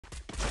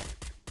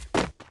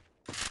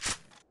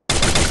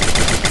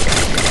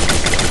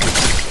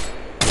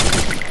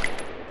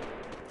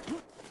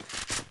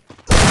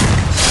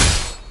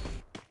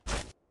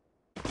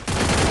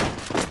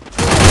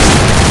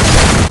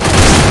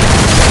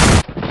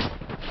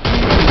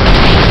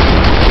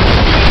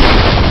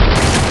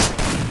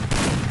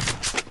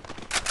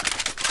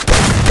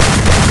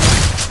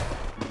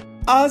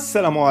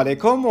السلام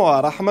عليكم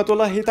ورحمة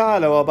الله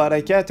تعالى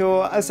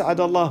وبركاته.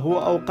 أسعد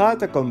الله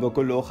أوقاتكم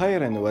بكل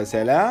خير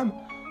وسلام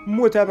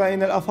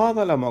متابعين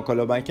الأفاضل من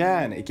كل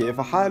مكان.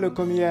 كيف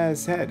حالكم يا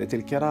سادة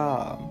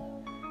الكرام؟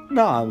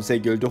 نعم،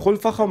 سجل دخول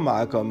فخم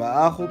معكم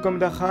أخوكم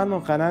دخان من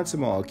قناة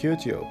سموك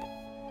يوتيوب.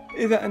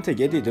 إذا أنت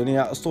جديد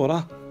يا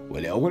أسطورة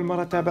ولأول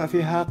مرة تتابع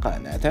فيها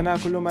قناتنا،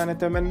 كل ما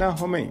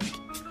نتمناه منك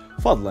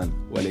فضلا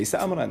وليس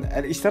أمرا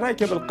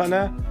الاشتراك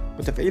بالقناه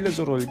وتفعيل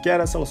زر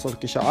الجرس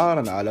وصلك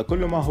شعارا على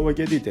كل ما هو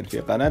جديد في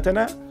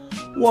قناتنا،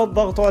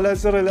 والضغط على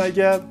زر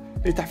الإعجاب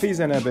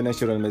لتحفيزنا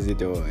بنشر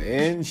المزيد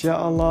إن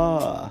شاء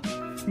الله.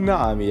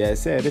 نعم يا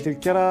سادة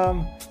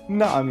الكرام،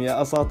 نعم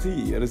يا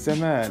أساطير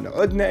الزمان،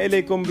 عدنا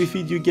إليكم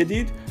بفيديو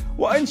جديد،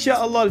 وإن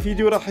شاء الله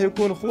الفيديو راح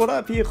يكون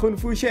خرافي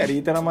خنفشاري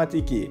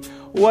دراماتيكي.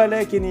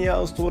 ولكن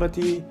يا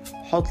أسطورتي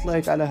حط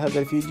لايك على هذا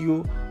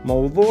الفيديو.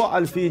 موضوع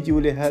الفيديو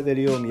لهذا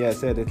اليوم يا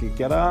سادة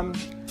الكرام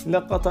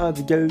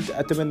لقطات جلد.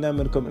 أتمنى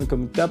منكم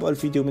أنكم تتابعوا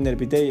الفيديو من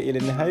البداية إلى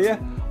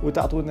النهاية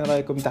وتعطوني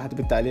رأيكم تحت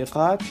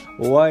بالتعليقات.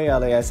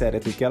 ويلا يا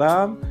سادة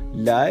الكرام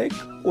لايك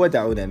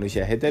ودعونا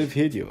نشاهد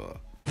الفيديو.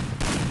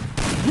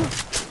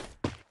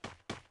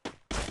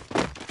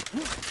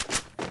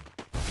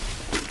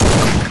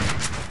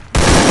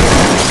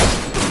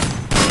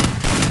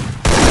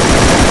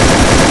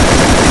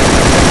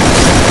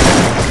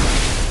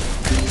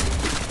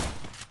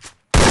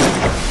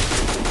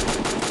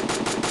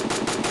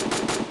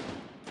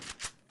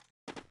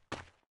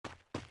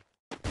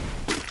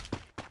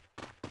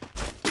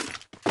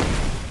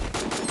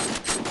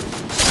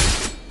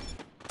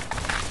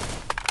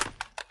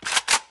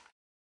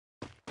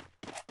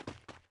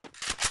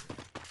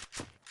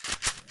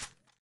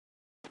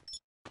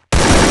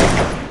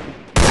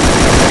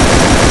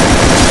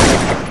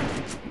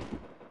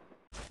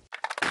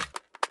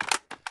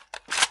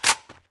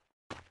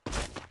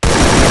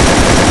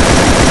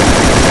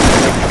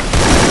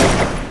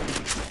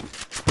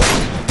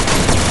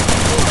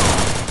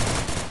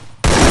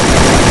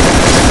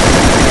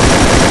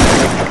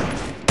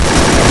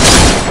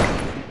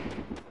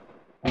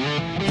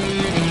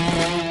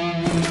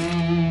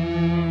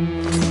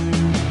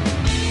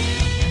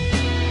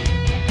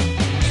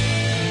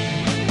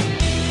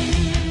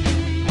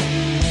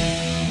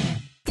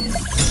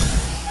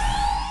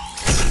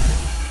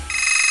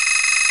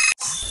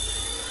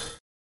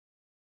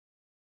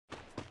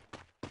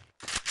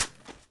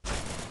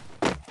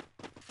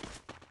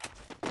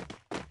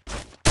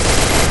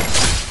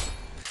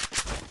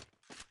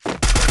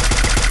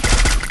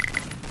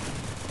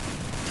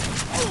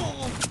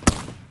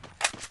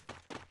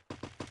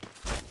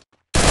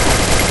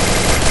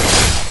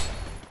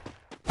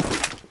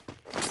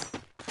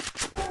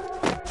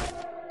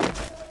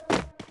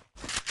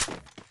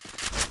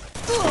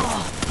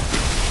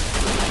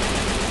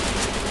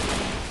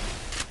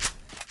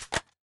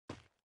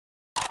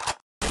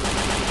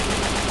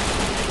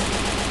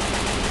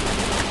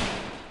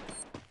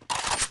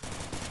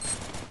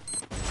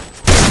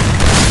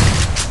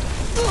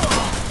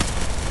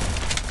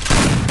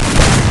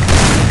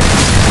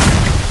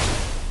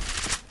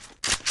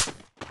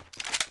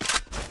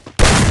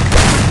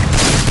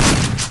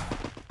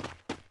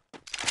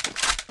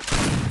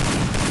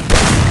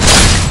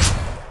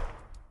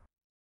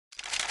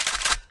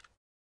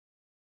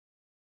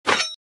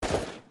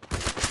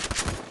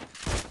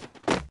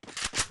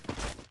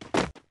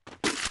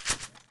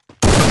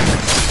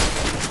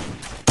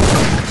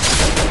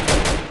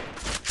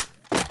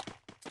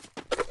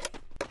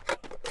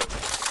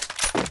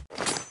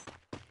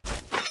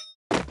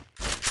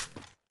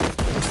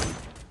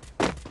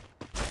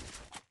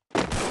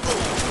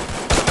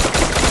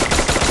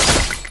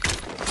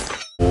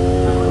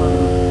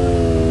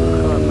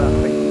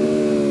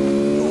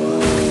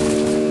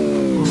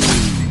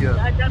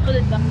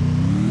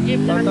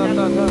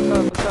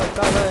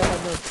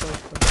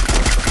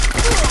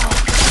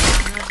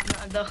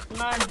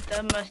 دخان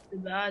تم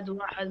استبعاد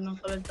واحد من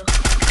قبل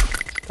دخان.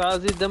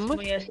 تعال زيد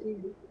دمك.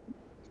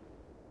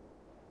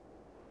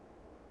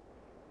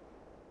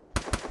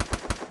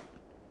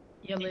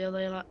 يلا يلا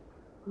يلا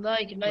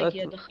لايك لايك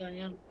يا دخان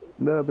يلا.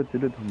 لا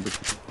بتلدهم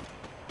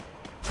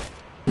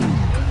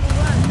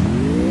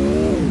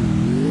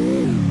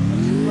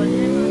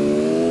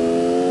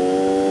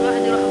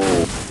واحد يروح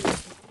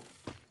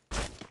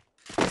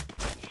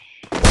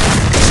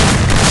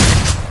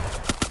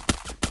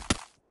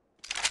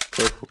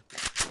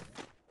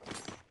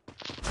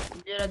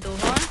دير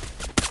دوهان.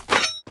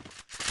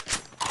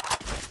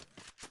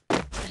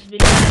 بسم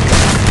الله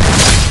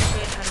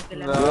عليك.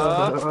 لا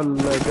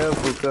والله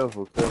كفو.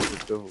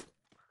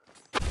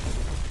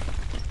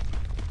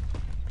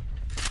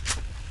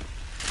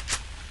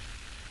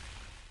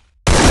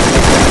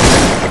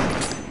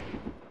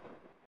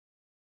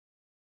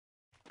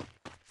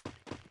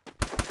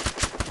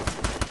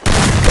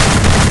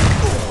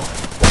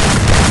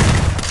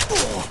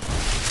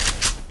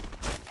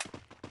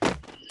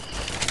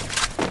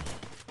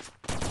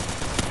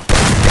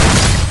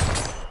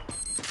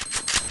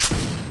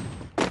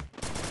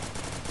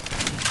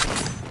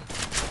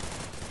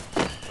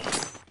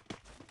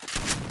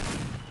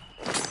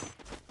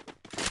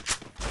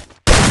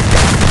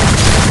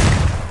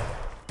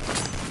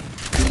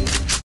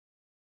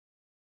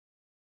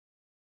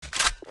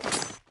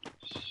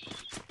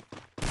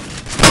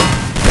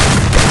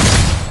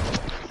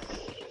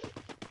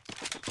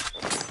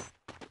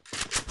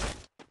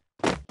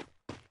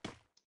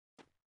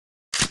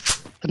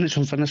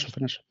 فنشهم فنشهم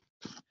فنشهم.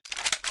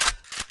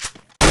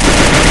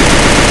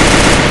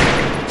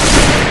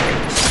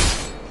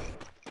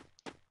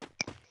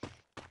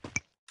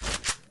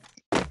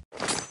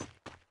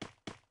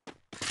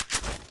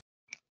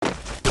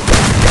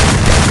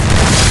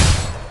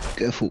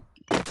 كفو.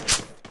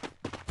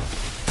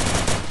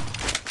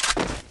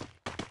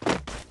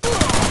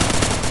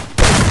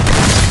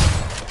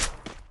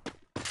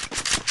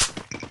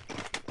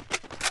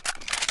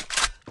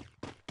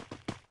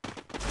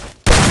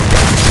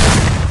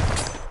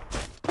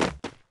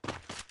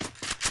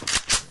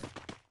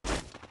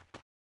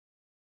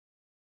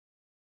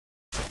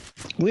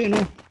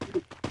 وينه؟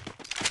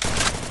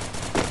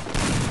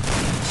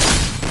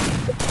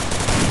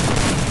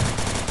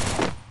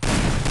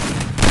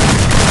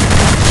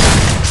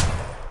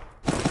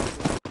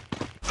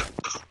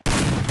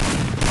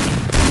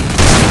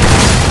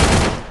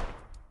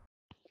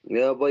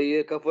 يا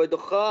بيي كفو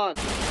دخان.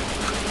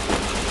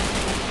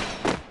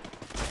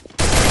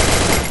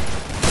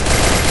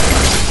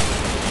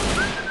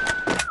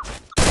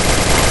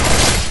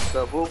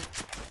 كفو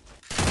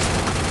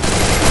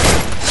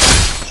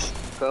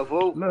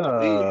كفو.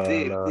 لا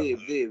ذيب لا. ذيب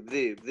ذيب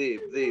ذيب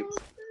ذيب ذيب.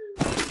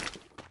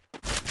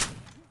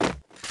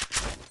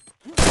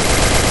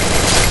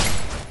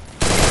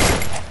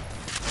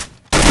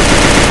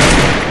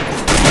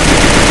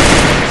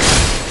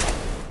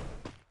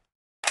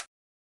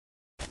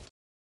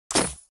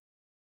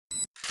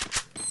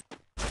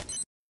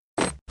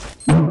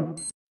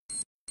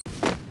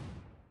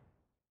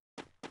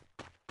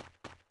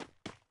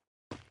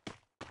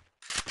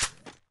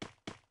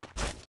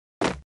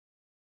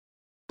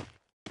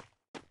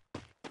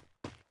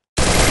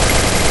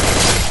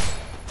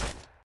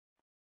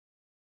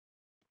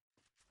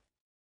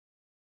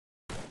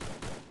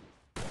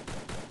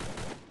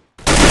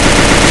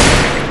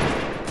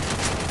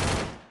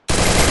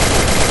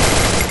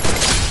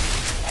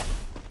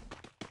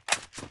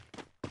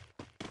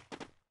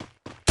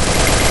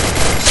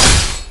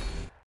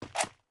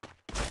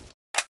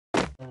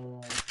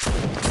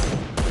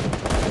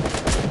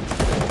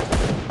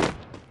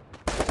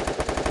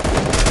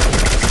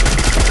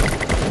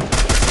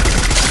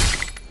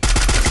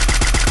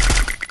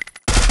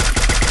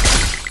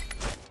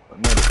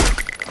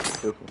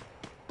 شوفوا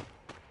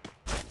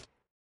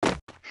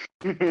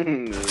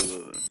انا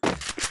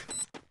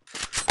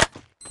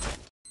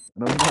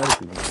ما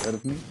اعرف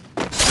تعرفني.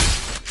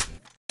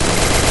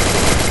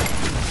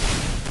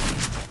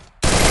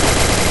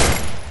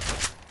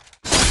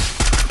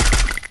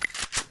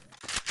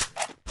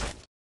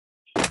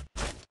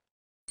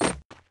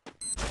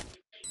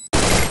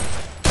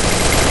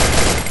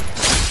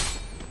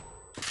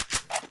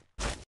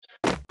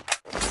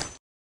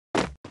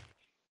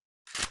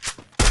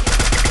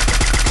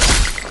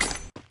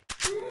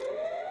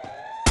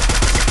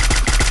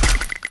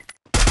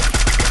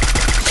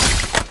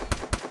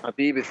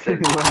 حبيبي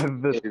السيد. ما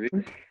حبيت.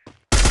 حبيبي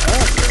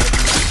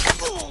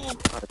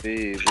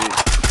حبيبي.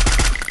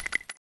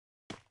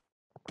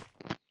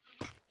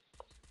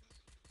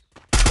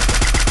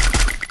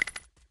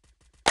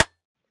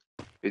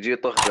 يجي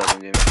طخ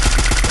من اليمين.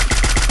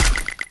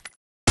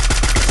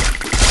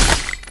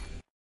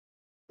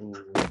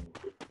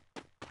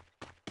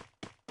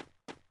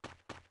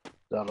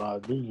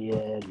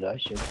 زرابية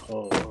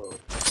العشق.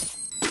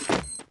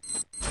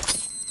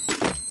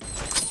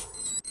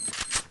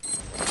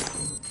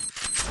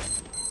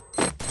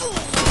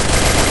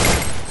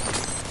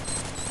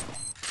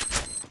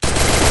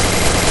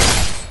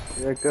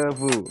 يا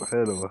كافو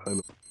حلوة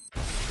حلوة.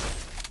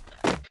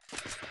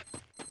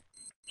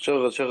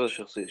 شغل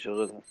الشخصية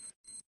شغلها.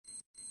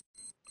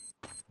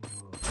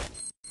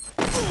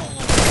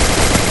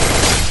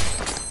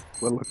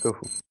 والله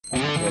كفو.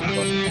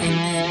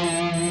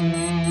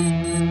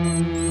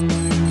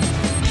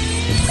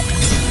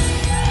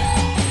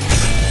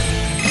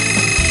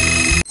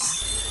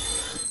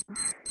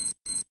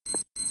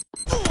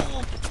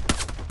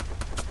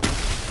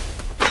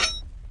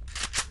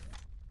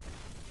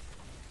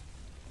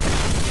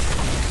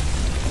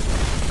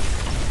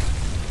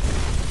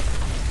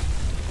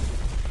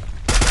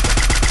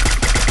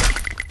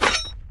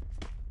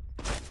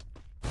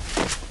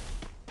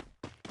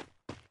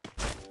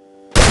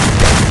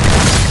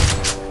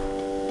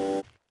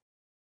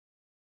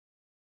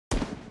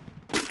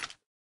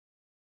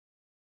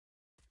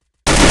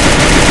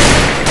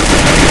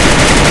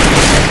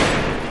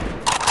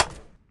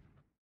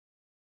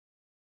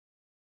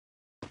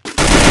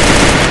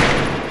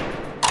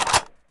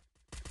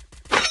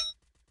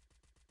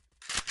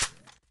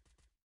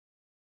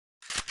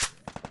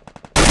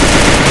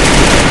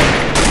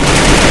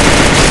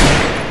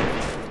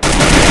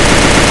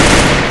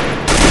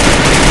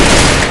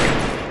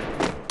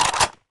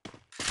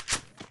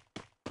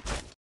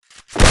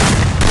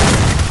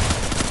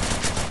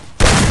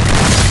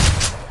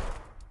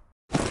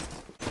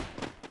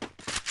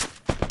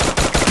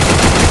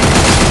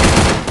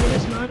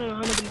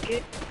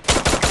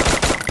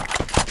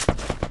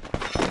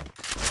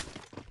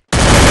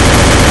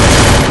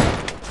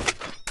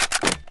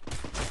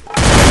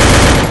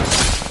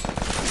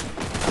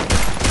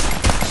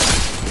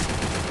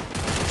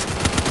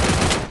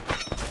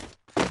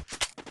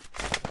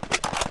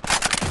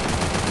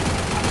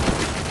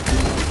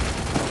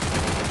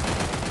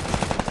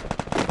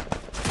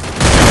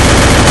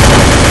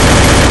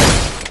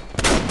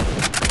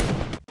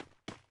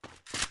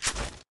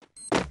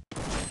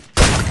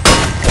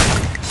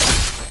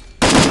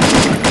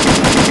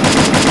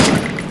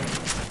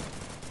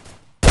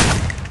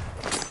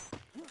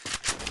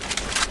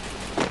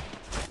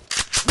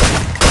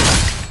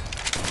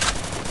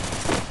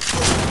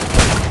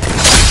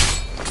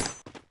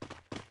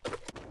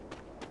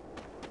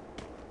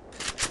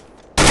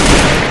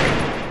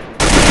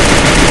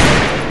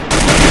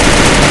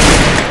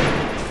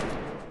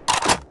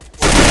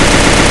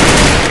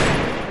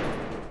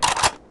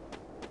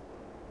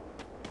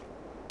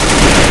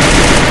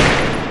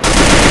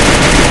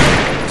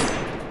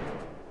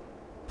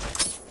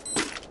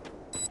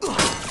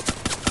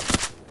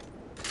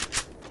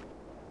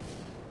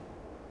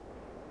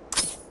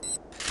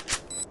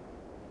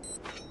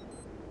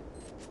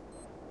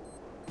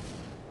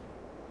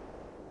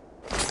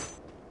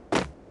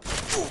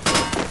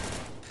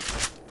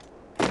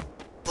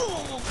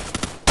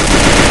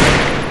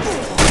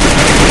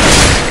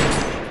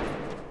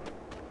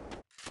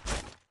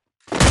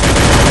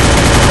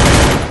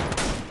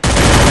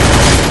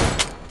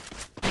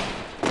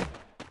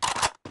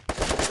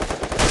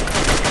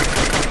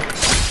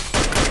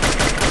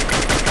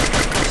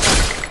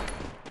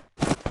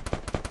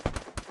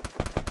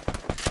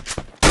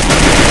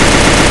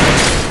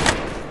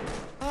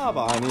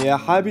 يا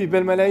حبيب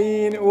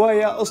الملايين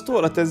ويا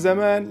أسطورة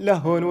الزمان،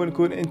 لهون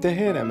ونكون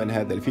انتهينا من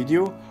هذا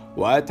الفيديو،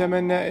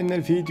 وأتمنى أن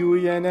الفيديو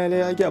ينال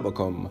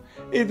إعجابكم.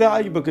 إذا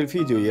عجبك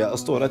الفيديو يا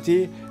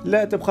أسطورتي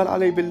لا تبخل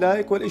علي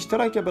باللايك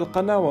والاشتراك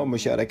بالقناة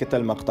ومشاركة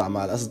المقطع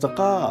مع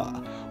الأصدقاء.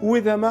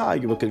 وإذا ما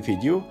عجبك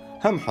الفيديو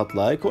هم حط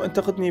لايك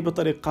وانتقدني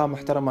بطريقة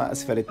محترمة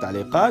أسفل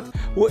التعليقات،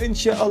 وإن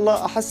شاء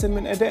الله أحسن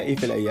من أدائي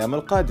في الأيام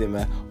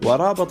القادمة.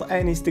 ورابط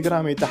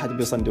انستغرامي تحت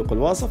بصندوق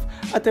الوصف،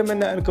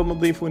 أتمنى أنكم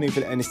تضيفوني في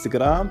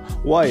الانستغرام.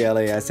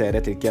 ويا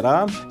سادتي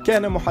الكرام،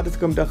 كان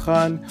محدثكم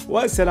دخان،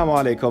 والسلام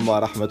عليكم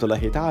ورحمة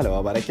الله تعالى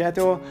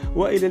وبركاته،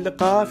 وإلى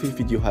اللقاء في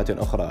فيديوهات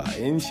أخرى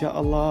إن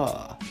شاء الله.